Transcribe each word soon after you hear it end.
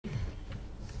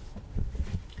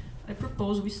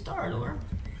suppose we start, or?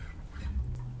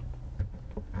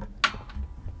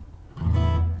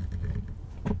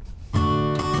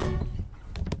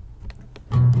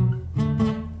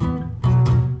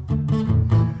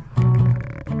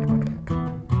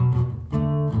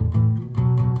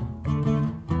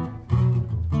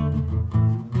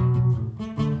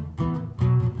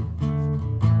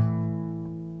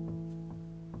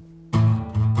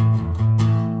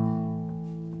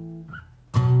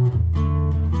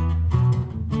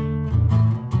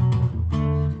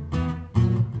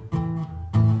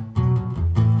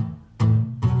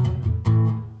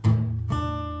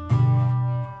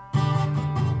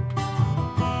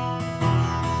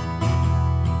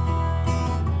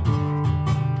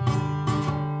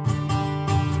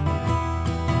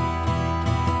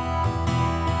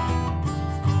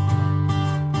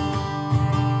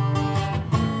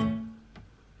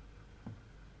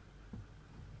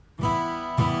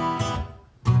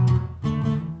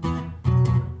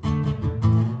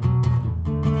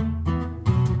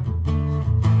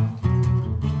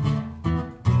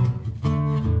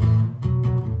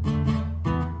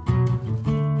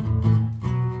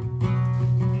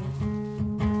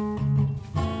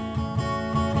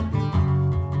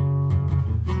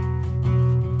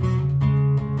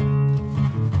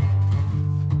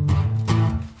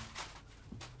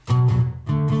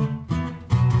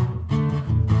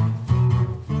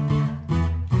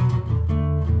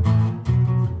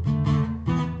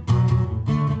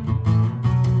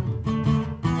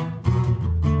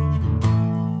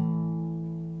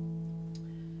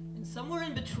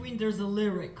 There's a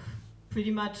lyric,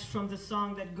 pretty much from the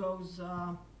song that goes,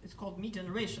 it's called Me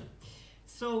Generation.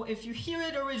 So if you hear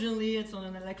it originally, it's on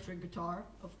an electric guitar,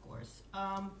 of course.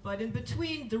 But in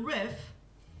between the riff,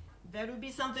 that would be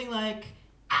something like,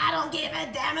 I don't give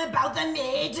a damn about the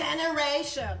Me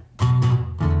Generation.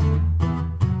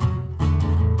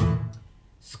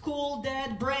 School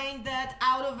dead, brain dead,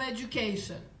 out of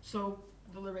education. So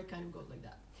the lyric kind of goes like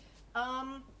that.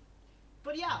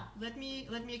 But yeah, let me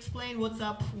explain what's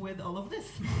up with all of this.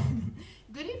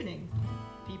 Good evening,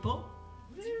 people.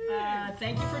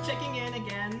 Thank you for checking in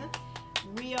again.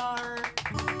 We are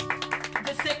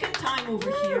the second time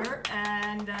over here,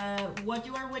 and what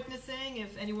you are witnessing,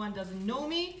 if anyone doesn't know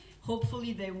me,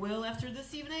 hopefully they will after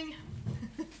this evening.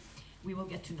 We will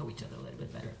get to know each other a little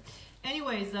bit better.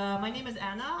 Anyways, my name is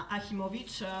Anna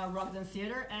Achimowicz, Rock Dance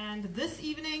Theater, and this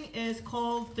evening is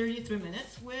called 33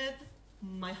 Minutes with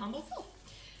my humble self.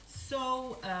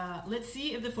 So let's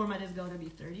see if the format is going to be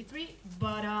 33,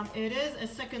 but it is a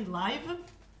second live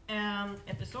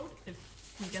episode, if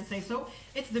we can say so.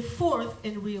 It's the fourth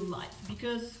in real life,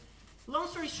 because long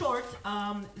story short,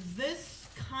 this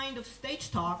kind of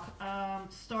stage talk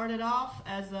started off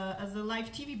as a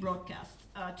live TV broadcast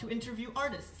to interview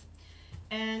artists.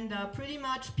 And pretty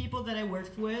much people that I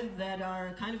worked with that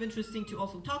are kind of interesting to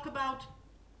also talk about,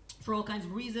 for all kinds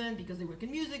of reasons, because they work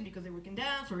in music, because they work in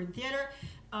dance or in theater.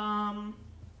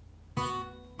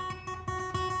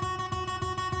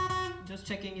 Just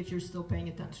checking if you're still paying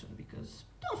attention, because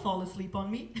don't fall asleep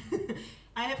on me.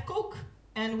 I have Coke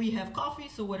and we have coffee,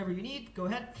 so whatever you need, go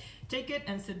ahead, take it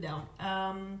and sit down.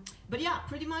 But yeah,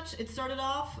 pretty much it started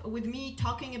off with me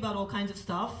talking about all kinds of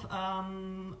stuff.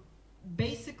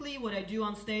 Basically what I do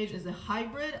on stage is a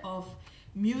hybrid of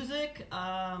music,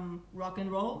 rock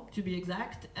and roll to be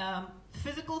exact,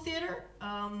 physical theater,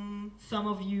 some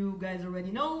of you guys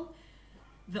already know,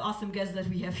 the awesome guests that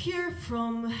we have here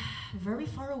from very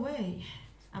far away.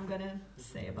 I'm gonna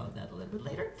say about that a little bit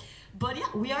later. But yeah,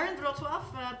 we are in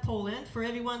Wrocław, Poland. For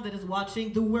everyone that is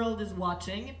watching, the world is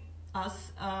watching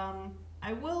us.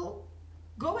 I will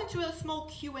go into a small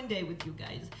Q&A with you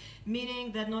guys,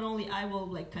 meaning that not only I will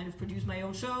like kind of produce my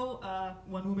own show,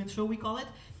 one-woman show we call it,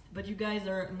 but you guys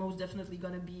are most definitely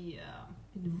gonna be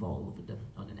involved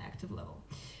on an active level.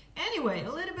 Anyway,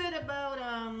 a little bit about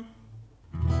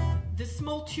this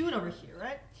small tune over here,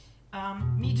 right?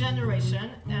 Me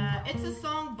Generation. It's a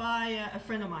song by a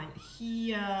friend of mine.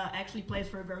 He actually plays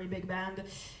for a very big band,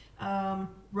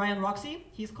 Ryan Roxy,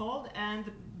 he's called, and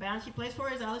the band he plays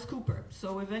for is Alice Cooper.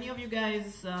 So if any of you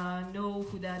guys know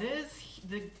who that is,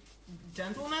 the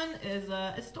gentleman is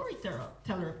a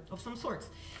storyteller of some sorts.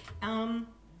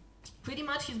 Pretty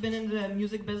much he's been in the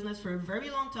music business for a very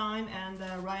long time, and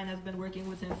Ryan has been working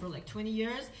with him for like 20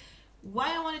 years.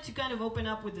 Why I wanted to kind of open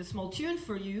up with this small tune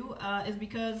for you is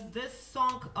because this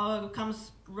song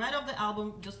comes right off the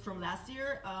album just from last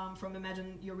year, from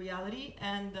Imagine Your Reality,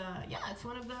 and yeah, it's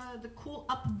one of the cool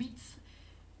upbeat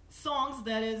songs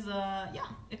that is, yeah,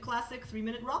 a classic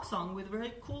 3-minute rock song with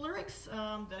very cool lyrics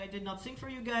that I did not sing for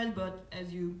you guys, but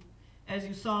as as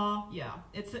you saw, yeah,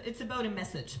 it's about a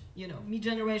message, you know, me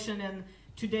generation and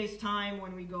today's time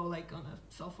when we go like on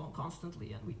a cell phone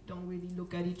constantly and we don't really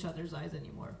look at each other's eyes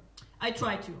anymore. I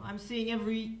try to. I'm seeing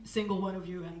every single one of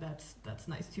you, and that's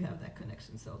nice to have that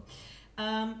connection. So,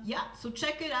 yeah, so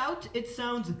check it out. It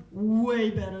sounds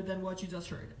way better than what you just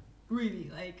heard. Really,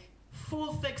 like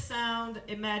full thick sound.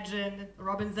 Imagine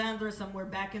Robin Zander somewhere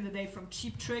back in the day from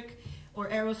Cheap Trick or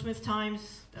Aerosmith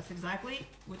times. That's exactly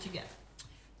what you get.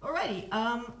 Alrighty,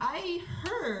 I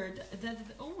heard that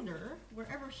the owner,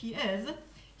 wherever he is,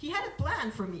 he had a plan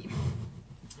for me.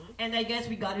 And I guess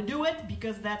we gotta do it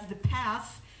because that's the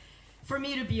pass for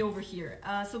me to be over here.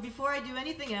 So before I do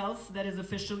anything else that is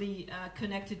officially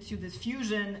connected to this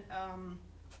fusion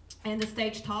and the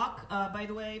stage talk, by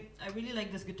the way, I really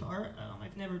like this guitar.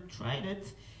 I've never tried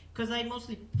it because I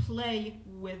mostly play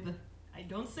with, I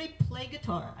don't say play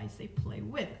guitar, I say play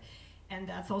with. And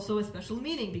that's also a special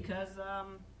meaning because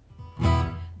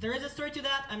there is a story to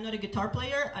that. I'm not a guitar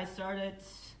player. I started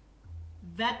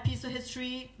that piece of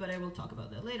history, but I will talk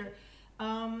about that later.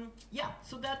 Yeah,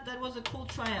 so that was a cool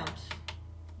tryout.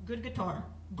 Good guitar.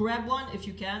 Grab one if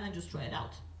you can and just try it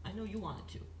out. I know you wanted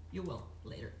to. You will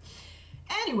later.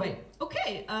 Anyway,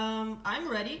 okay, I'm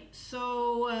ready.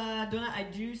 So, Donna, I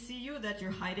do see you that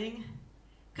you're hiding.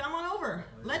 Come on over.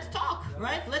 Let's talk,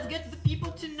 right? Let's get the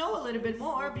people to know a little bit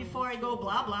more before I go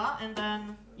blah blah and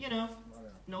then, you know,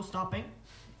 no stopping.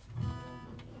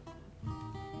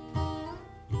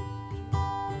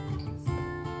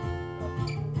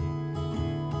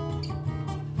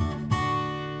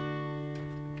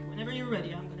 Whenever you're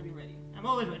ready, I'm gonna be ready. I'm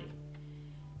always ready.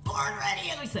 Born ready,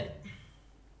 as we say.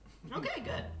 Okay,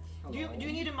 good. Do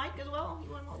you need a mic as well?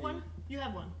 You want one? You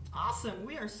have one. Awesome.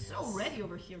 We are so ready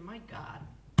over here. My God.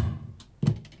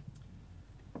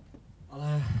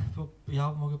 Ale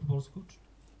ja mogę po polsku?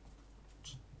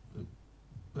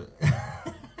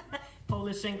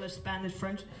 Polish, English, Spanish,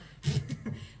 French.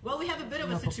 Well, we have a bit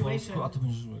of a situation. A to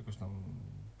będziesz jakoś tam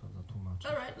tłumaczyć.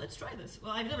 All right, let's try this.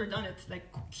 Well, I've never done it. Like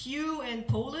Q in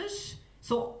Polish.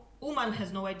 So Umar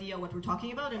has no idea what we're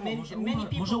talking about, and many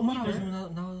people Może Umara either. weźmiemy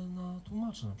na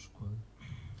tłumaczy na przykład.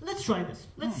 Let's try this.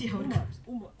 Let's see how it goes.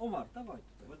 Umar, dawaj.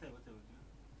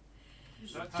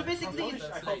 So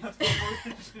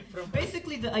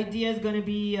basically the idea is going to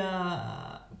be,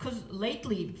 because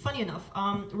lately, funny enough,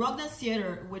 Rock Dance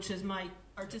Theater, which is my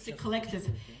artistic collective,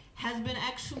 has been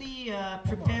actually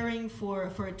preparing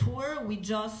for a tour. We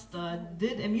just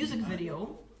did a music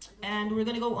video, and we're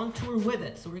going to go on tour with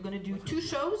it. So we're going to do 2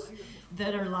 shows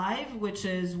that are live, which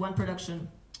is one production,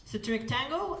 Satiric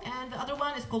Tango, and the other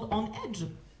one is called On Edge.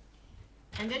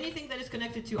 And anything that is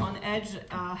connected to On Edge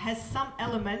has some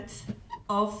element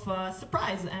of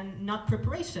surprise and not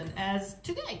preparation, as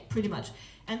today, pretty much.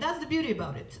 And that's the beauty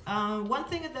about it. One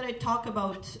thing that I talk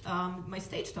about, my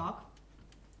stage talk,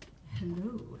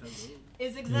 hello,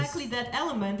 is exactly that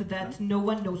element that no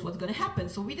one knows what's going to happen.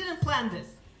 So we didn't plan this.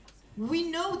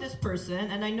 We know this person,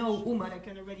 and I know Umar, I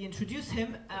can already introduce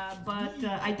him, but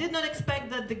I did not expect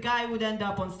that the guy would end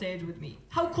up on stage with me.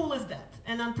 How cool is that?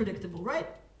 And unpredictable, right?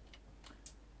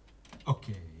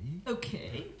 Okay.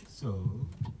 Okay. So...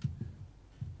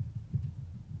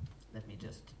 Let me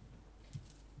just...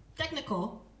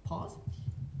 Technical pause.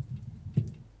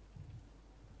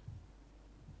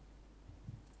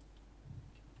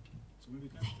 So maybe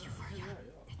Thank you for your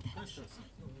attention.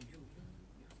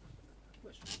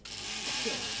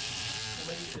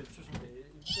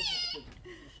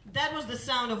 That was the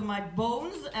sound of my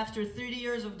bones after 30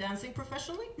 years of dancing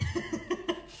professionally.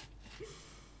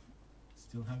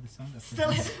 Still have the sound effects?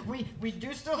 Still, we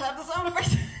do still have the sound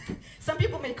effects. Some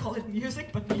people may call it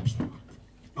music, but maybe not.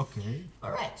 Okay.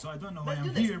 All right. So I don't know why Let's do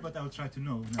I'm this. here, but I'll try to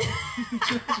know now.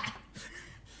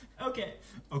 Okay.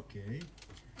 Okay.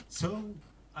 So,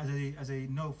 as I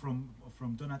know from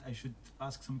Donat, I should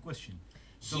ask some question.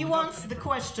 So He without wants any the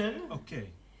question.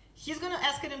 Okay. He's gonna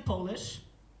ask it in Polish,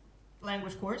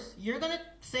 language course. You're gonna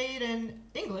say it in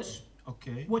English,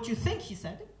 Okay. what you think he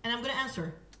said, and I'm gonna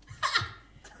answer.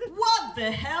 What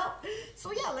the hell?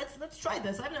 So yeah, let's try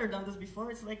this. I've never done this before.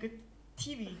 It's like a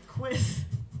TV quiz.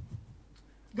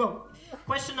 Go.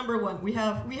 Question number 1. We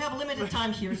have limited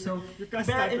time here, so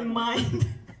bear in mind.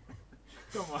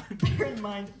 Come on. Bear in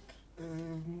mind.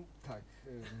 Tak.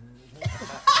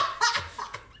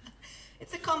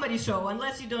 It's a comedy show.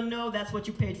 Unless you don't know, that's what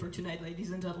you paid for tonight,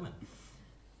 ladies and gentlemen.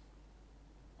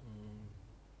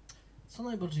 Co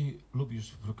najbardziej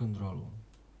lubisz w rock'n'rollu?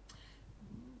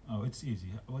 Oh, it's easy.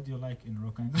 What do you like in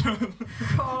rock and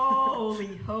roll?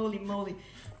 Holy moly.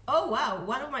 Oh wow,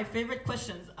 one of my favorite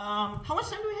questions. How much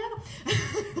time do we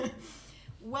have?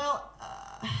 Well,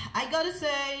 I gotta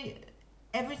say,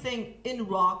 everything in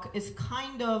rock is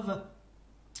kind of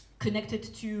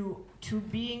connected to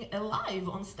being alive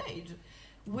on stage,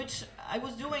 which I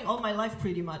was doing all my life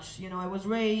pretty much. You know, I was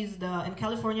raised in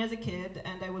California as a kid,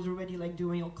 and I was already like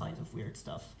doing all kinds of weird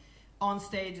stuff on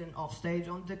stage and off stage,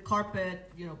 on the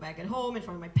carpet, you know, back at home in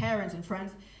front of my parents and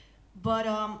friends. But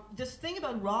this thing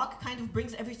about rock kind of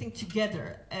brings everything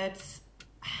together. It's,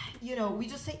 you know, we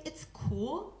just say it's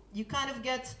cool. You kind of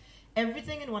get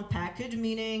everything in one package,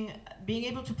 meaning being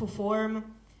able to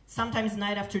perform sometimes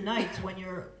night after night when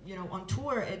you're, you know, on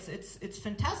tour. It's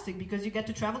fantastic because you get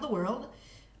to travel the world.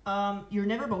 You're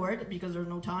never bored because there's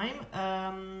no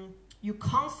time. You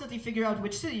constantly figure out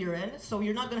which city you're in, so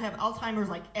you're not gonna have Alzheimer's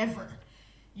like ever.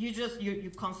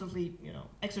 You constantly, you know,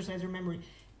 exercise your memory.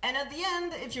 And at the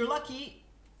end, if you're lucky,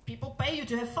 people pay you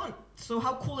to have fun. So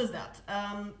how cool is that?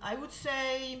 I would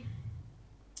say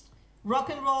rock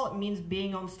and roll means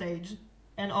being on stage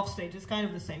and off stage. It's kind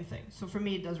of the same thing. So for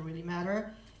me, it doesn't really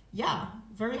matter. Yeah,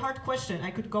 very hard question.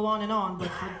 I could go on and on, but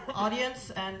for the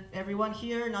audience and everyone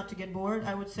here, not to get bored,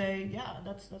 I would say, yeah,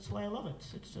 that's why I love it.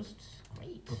 It's just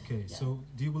great. Okay, yeah. so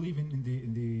do you believe in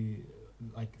the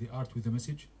like the art with the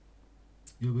message?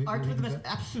 Art with the message,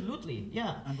 absolutely,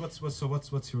 yeah. And what's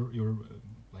your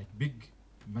like big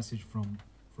message from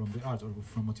the art or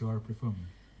from what you are performing?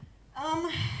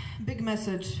 Big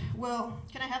message. Well,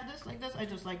 can I have this like this? I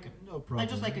just like no problem. I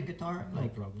just like a guitar. No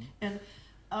like, problem. And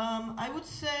I would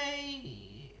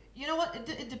say, you know what?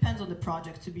 It depends on the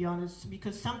project, to be honest,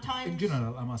 because sometimes. In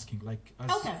general, I'm asking, like,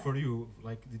 as okay. for you,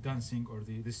 like the dancing or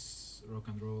this rock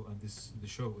and roll and the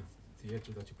show,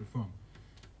 theater that you perform.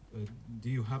 Do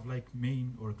you have like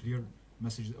main or clear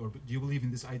message, or do you believe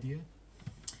in this idea?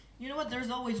 You know what? There's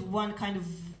always one kind of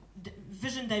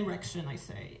vision direction, I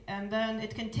say, and then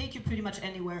it can take you pretty much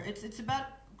anywhere. It's about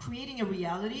creating a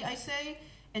reality, I say,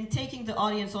 and taking the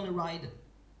audience on a ride.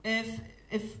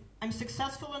 If I'm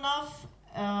successful enough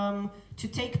to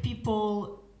take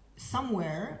people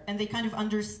somewhere and they kind of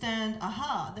understand,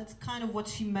 aha, that's kind of what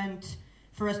she meant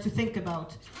for us to think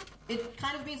about. It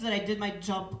kind of means that I did my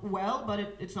job well, but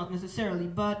it's not necessarily.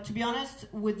 But to be honest,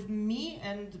 with me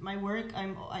and my work,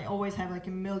 I always have like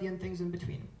a million things in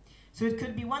between. So it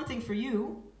could be one thing for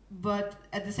you, but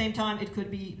at the same time, it could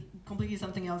be completely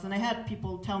something else. And I had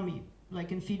people tell me,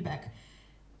 like in feedback,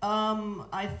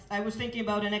 I was thinking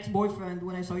about an ex-boyfriend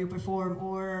when I saw you perform,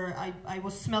 or I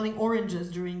was smelling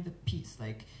oranges during the piece.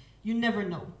 Like, you never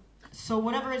know. So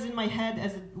whatever is in my head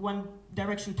as a one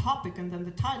direction topic and then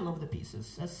the title of the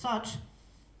pieces as such,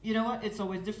 you know what, it's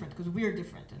always different because we're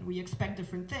different and we expect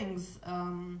different things.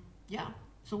 Yeah,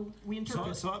 so we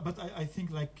interpret. But I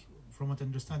think, like, from what I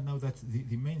understand now, that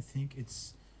the main thing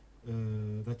it's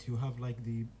that you have like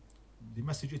the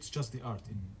message. It's just the art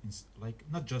in like,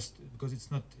 not just because it's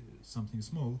not something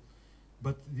small,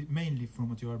 but mainly from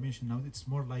what you are mentioning now, it's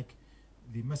more like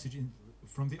the message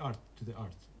from the art to the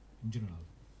art in general.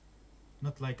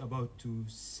 Not like about to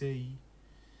say,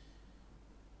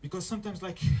 because sometimes,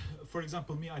 like, for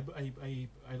example, me,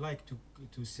 I like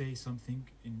to say something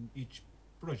in each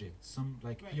project, some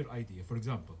like right. clear idea, for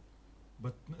example,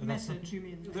 but message, you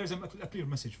mean? there's a clear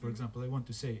message, for example, I want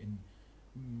to say in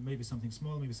maybe something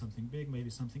small, maybe something big, maybe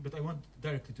something, but I want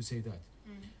directly to say that.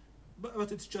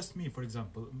 But it's just me, for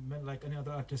example, like any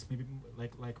other artist, maybe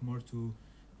like more to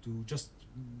just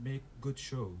make good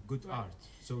show, good right. art.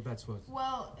 So that's what.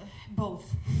 Well, both.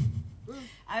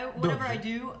 Whatever I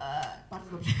do,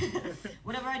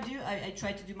 I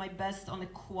try to do my best on a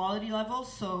quality level.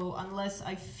 So unless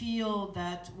I feel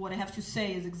that what I have to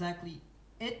say is exactly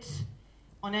it,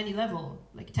 on any level,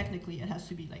 like technically it has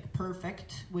to be like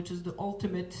perfect, which is the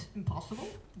ultimate impossible.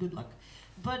 Good luck.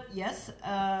 But yes,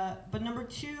 but number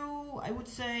two, I would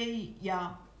say,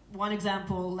 yeah. One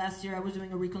example, last year I was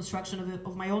doing a reconstruction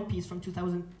of my own piece from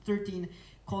 2013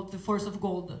 called The Force of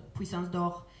Gold, Puissance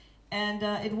d'Or. And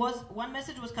it was, one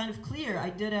message was kind of clear. I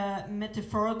did a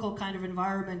metaphorical kind of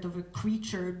environment of a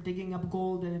creature digging up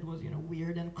gold, and it was, you know,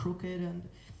 weird and crooked and,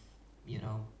 you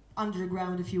know,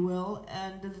 underground, if you will.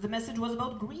 And the message was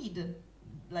about greed.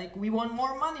 Like, we want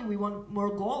more money, we want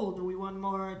more gold, we want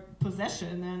more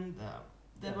possession, and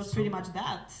that was pretty much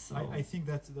that. So. I think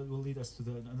that will lead us to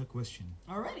another question.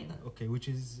 Alrighty then. Okay, which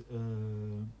is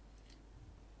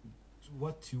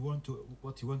what you want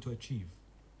to achieve,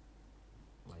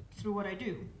 like through what I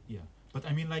do. Yeah, but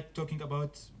I mean, like, talking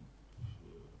about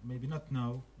maybe not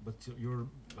now, but your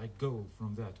like goal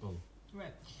from that all.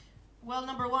 Right. Well,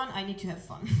 number one, I need to have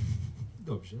fun.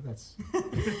 Dobrze, that's.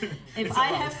 If I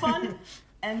have fun,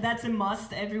 and that's a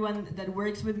must, everyone that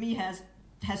works with me has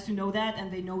to know that,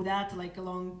 and they know that, like,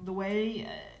 along the way.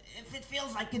 If it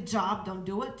feels like a job, don't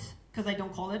do it. because I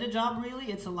don't call it a job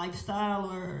really. It's a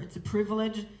lifestyle or it's a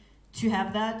privilege to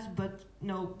have that. But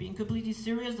no, being completely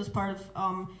serious, this part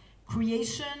of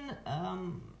creation,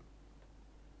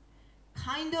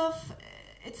 kind of,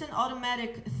 it's an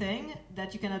automatic thing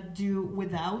that you cannot do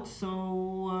without.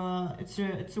 So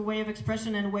it's a way of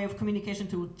expression and a way of communication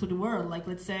to the world. Like,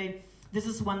 let's say this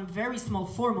is one very small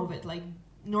form of it. Like,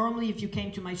 normally if you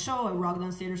came to my show, a rock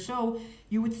dance theater show,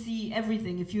 you would see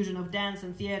everything, a fusion of dance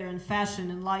and theater and fashion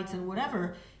and lights and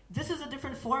whatever. This is a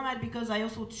different format because I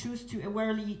also choose to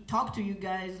awarely talk to you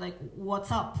guys, like,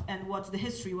 what's up and what's the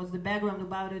history, what's the background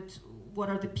about it, what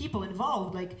are the people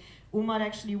involved. Like, Umar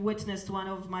actually witnessed one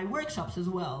of my workshops as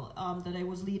well, that I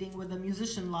was leading with a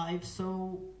musician live.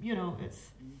 So, you know,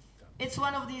 it's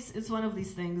one of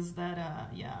these things that,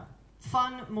 yeah,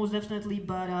 fun, most definitely,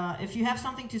 but if you have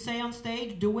something to say on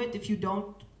stage, do it. If you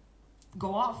don't,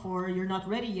 go off, or you're not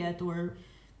ready yet, or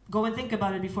go and think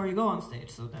about it before you go on stage.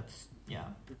 So that's, yeah.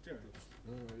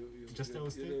 Just tell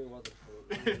us. You're doing wonderful.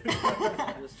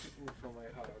 You're speaking from my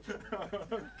heart.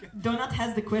 Okay. Donut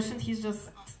has the question, he's just...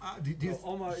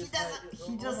 Omar He is doesn't- my,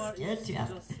 he just Omar scared is to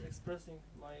ask. just expressing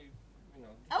my, you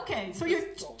know. Okay, so you're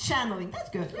channeling. That's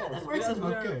good. Yeah, that works as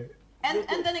well. Okay. And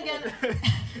then again,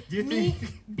 Do you me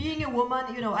think? being a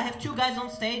woman, you know, I have two guys on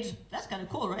stage. That's kind of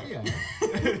cool, right? Yeah.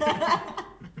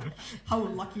 How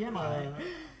lucky am I?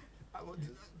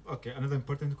 Okay, another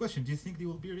important question. Do you think they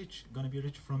will be rich? Gonna be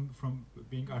rich from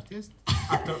being artists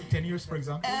after 10 years, for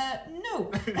example?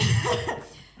 No.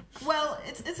 Well,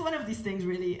 it's one of these things,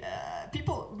 really.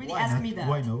 People really Why ask not? me that.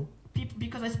 Why no?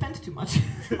 Because I spend too much.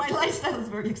 My lifestyle is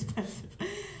very expensive.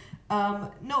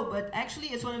 No, but actually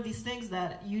it's one of these things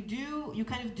that you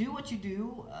kind of do what you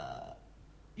do.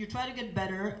 You try to get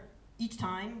better each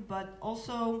time, but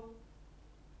also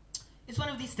it's one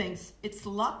of these things. It's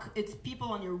luck, it's people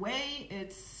on your way,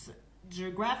 it's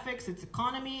geographics, it's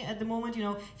economy at the moment. You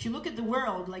know, if you look at the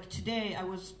world, like today I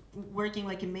was working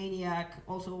like a maniac,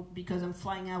 also because I'm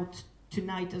flying out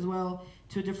tonight as well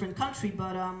to a different country,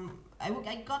 but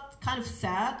I got kind of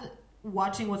sad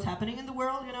watching what's happening in the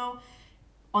world, you know,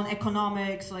 on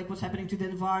economics, like what's happening to the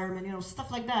environment, you know,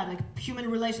 stuff like that, like human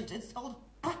relations. It's all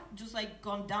just like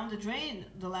gone down the drain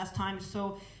the last time.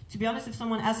 So to be honest, if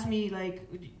someone asks me like,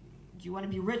 do you want to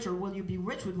be rich or will you be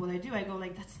rich with what I do? I go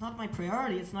like, that's not my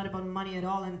priority. It's not about money at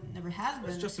all and never has been.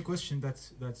 It's just a question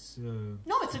that's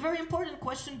No, it's a very important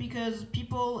question because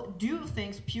people do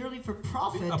things purely for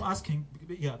profit. I'm asking,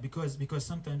 yeah, because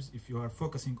sometimes if you are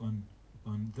focusing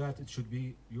on that, it should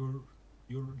be your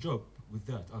job with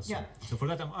that also. Yeah. So for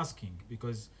that I'm asking,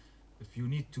 because if you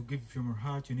need to give from your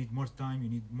heart, you need more time, you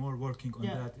need more working on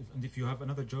Yeah. that. And if you have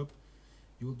another job,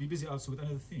 you will be busy also with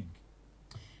another thing.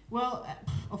 Well,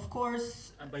 of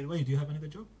course. And by the way, do you have another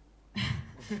job?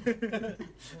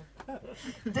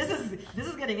 This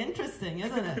is getting interesting,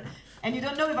 isn't it? And you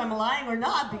don't know if I'm lying or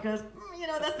not because you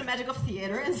know that's the magic of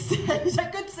theater and stage. I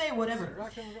could say whatever.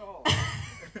 Rock and roll.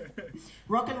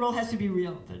 Rock and roll has to be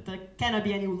real. There cannot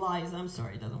be any lies. I'm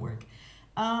sorry, it doesn't work.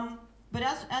 But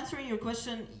as answering your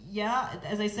question, yeah,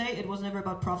 as I say, it was never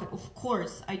about profit. Of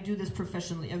course, I do this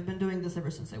professionally. I've been doing this ever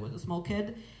since I was a small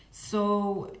kid.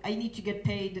 So I need to get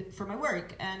paid for my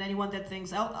work. And anyone that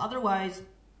thinks otherwise,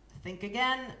 think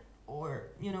again, or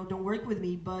you know, don't work with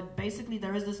me. But basically,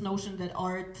 there is this notion that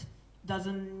art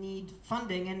doesn't need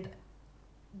funding, and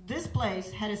this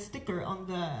place had a sticker on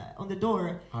the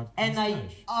door,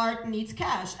 art needs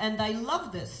cash, and I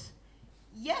love this.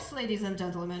 Yes, ladies and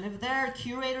gentlemen, if there are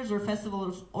curators or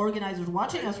festival organizers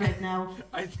watching us right now,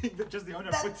 I think that just the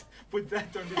owner put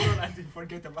that on the door and they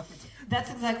forget about it. That's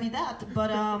exactly that.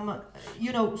 But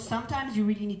you know, sometimes you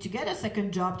really need to get a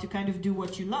second job to kind of do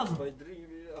what you love. My dream,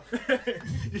 yeah.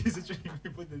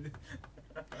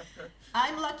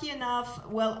 I'm lucky enough,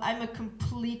 well, I'm a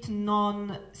complete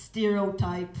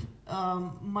non-stereotype.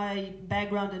 My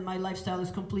background and my lifestyle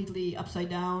is completely upside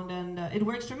down, and it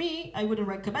works for me. I wouldn't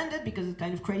recommend it because it's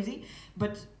kind of crazy.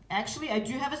 But actually, I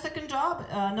do have a second job.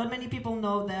 Not many people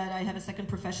know that I have a second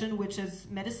profession, which is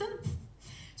medicine.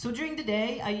 So during the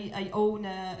day, I own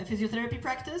a physiotherapy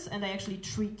practice, and I actually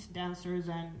treat dancers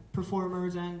and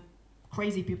performers and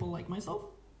crazy people like myself.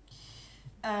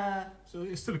 So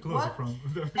it's still closer from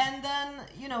and then,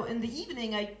 you know, in the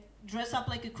evening I dress up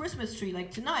like a Christmas tree,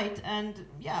 like tonight, and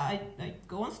yeah, I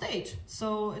go on stage.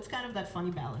 So it's kind of that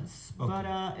funny balance. Okay. But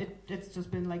it's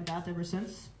just been like that ever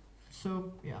since.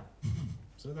 So yeah.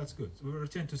 So that's good. We will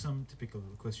return to some typical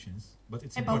questions, but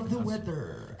it's about important the answer.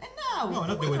 weather. And now No,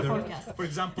 not the weather. forecast. For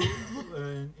example,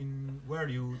 in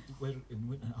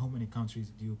how many countries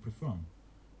do you perform?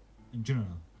 In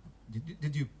general,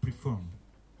 did you perform?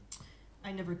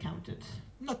 I never counted.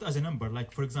 Not as a number,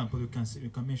 like for example, you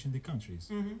can mention the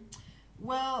countries.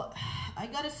 Well, I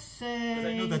gotta say... 'Cause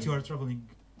I know that you are traveling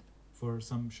for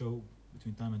some show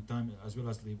between time and time, as well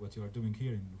as what you are doing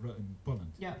here in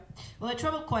Poland. Yeah. Well, I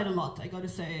travel quite a lot, I gotta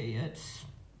say.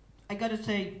 I gotta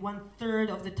say 1/3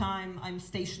 of the time I'm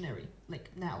stationary, like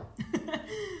now.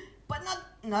 But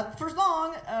not for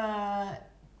long.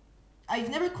 I've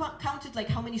never counted like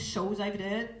how many shows I've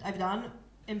done.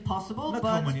 Impossible. Not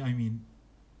but how many, I mean.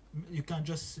 You can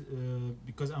just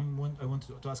because I want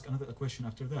to ask another question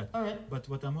after that. All right. But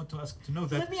what I want to ask to know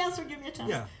that. Let me answer. Give me a chance.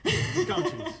 Yeah. The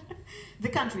countries.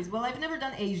 The countries. Well, I've never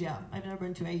done Asia. I've never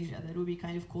been to Asia. That would be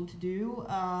kind of cool to do.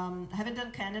 I haven't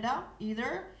done Canada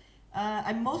either.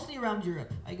 I'm mostly around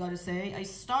Europe, I gotta say. I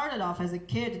started off as a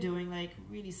kid doing like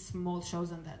really small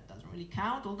shows, and that doesn't really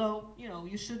count. Although, you know,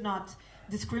 you should not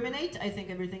discriminate. I think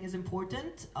everything is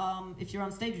important. If you're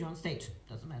on stage, you're on stage.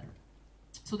 Doesn't matter.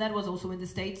 So that was also in the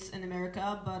States and America,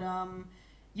 but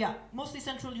yeah, mostly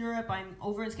Central Europe. I'm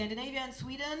over in Scandinavia and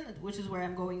Sweden, which is where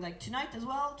I'm going like tonight as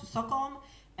well, to Stockholm.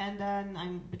 And then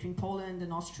I'm between Poland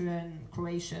and Austria and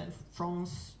Croatia and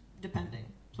France, depending.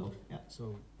 So, yeah. So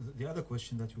the other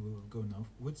question that we will go now,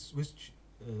 which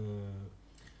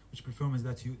performance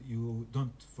that you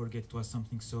don't forget was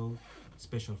something so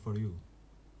special for you?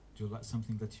 Do you like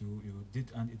something that you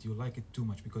did and you like it too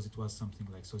much because it was something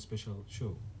like so special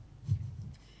show?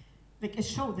 Like a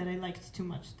show that I liked too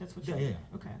much. That's what you mean?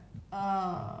 Yeah. Okay.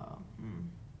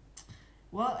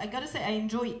 Well, I gotta say I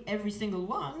enjoy every single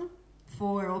one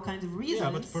for all kinds of reasons. Yeah,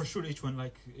 but for sure each one,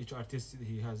 like each artist,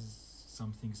 he has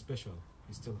something special.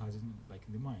 He still has it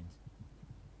in the mind.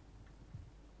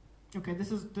 Okay,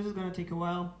 this is gonna take a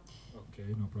while. Okay,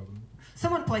 no problem.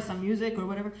 Someone play some music or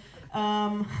whatever.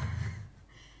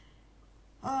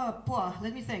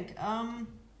 Let me think.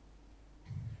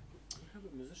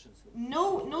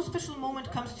 No special moment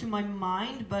comes to my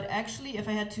mind, but actually, if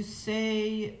I had to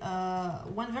say,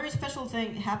 one very special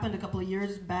thing happened a couple of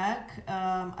years back.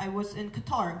 I was in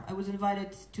Qatar. I was invited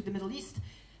to the Middle East,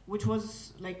 which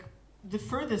was like the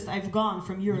furthest I've gone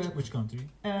from Europe. Which country?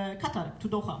 Qatar, to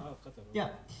Doha. Oh, Qatar. Yeah.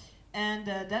 And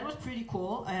that was pretty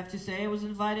cool, I have to say. I was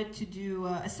invited to do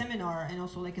a seminar and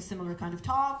also like a similar kind of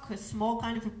talk, a small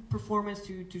kind of a performance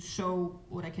to show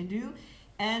what I can do.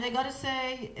 And I gotta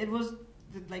say, it was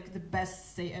like the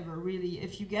best stay ever, really.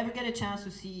 If you ever get a chance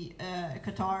to see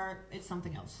Qatar, it's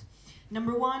something else.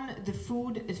 Number one, the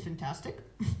food is fantastic.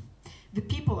 The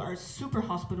people are super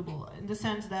hospitable in the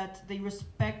sense that they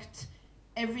respect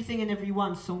everything and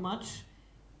everyone so much.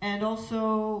 And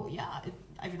also, yeah,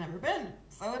 I've never been.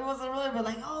 So it was a really bit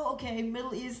like, oh, okay,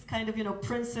 Middle East kind of, you know,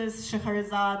 Princess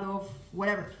Shahrazad of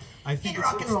whatever. I think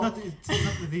it's not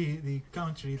the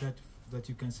country that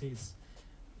you can say it's,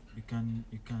 they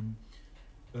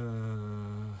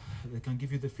can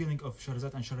give you the feeling of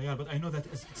Shahrazad and Shahryar, but I know that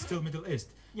it's still Middle East.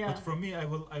 Yeah. But for me, I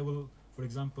will, for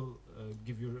example,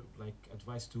 give you like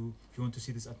advice to, if you want to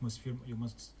see this atmosphere, you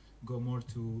must go more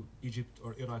to Egypt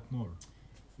or Iraq more.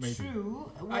 Maybe.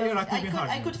 True. Well,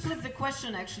 I could flip the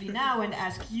question actually now and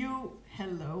ask you,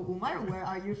 hello, Umar, where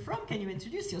are you from? Can you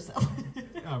introduce yourself?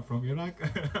 I'm from Iraq.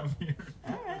 I'm here.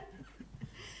 All right.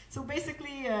 So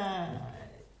basically,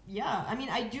 yeah, I mean,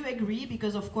 I do agree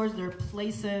because, of course, there are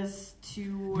places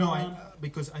to... No,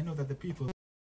 because I know that the people